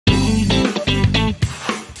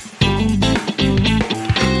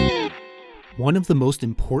One of the most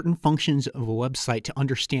important functions of a website to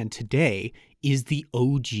understand today is the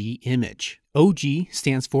OG image. OG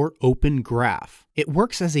stands for Open Graph. It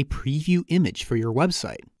works as a preview image for your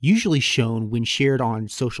website, usually shown when shared on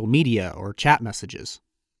social media or chat messages.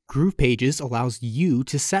 GroovePages allows you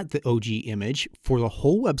to set the OG image for the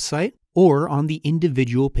whole website or on the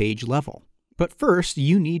individual page level. But first,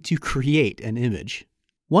 you need to create an image.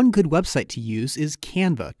 One good website to use is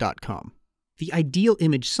canva.com. The ideal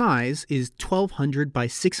image size is 1200 by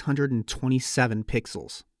 627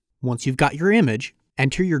 pixels. Once you've got your image,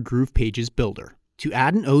 enter your GroovePages builder. To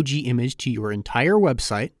add an OG image to your entire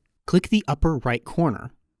website, click the upper right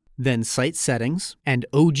corner. Then Site Settings, and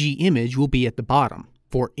OG Image will be at the bottom.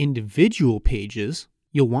 For individual pages,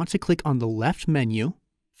 you'll want to click on the left menu,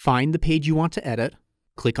 find the page you want to edit,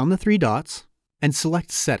 click on the three dots, and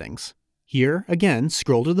select Settings. Here, again,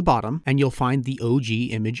 scroll to the bottom and you'll find the OG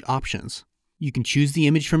image options. You can choose the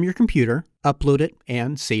image from your computer, upload it,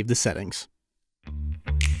 and save the settings.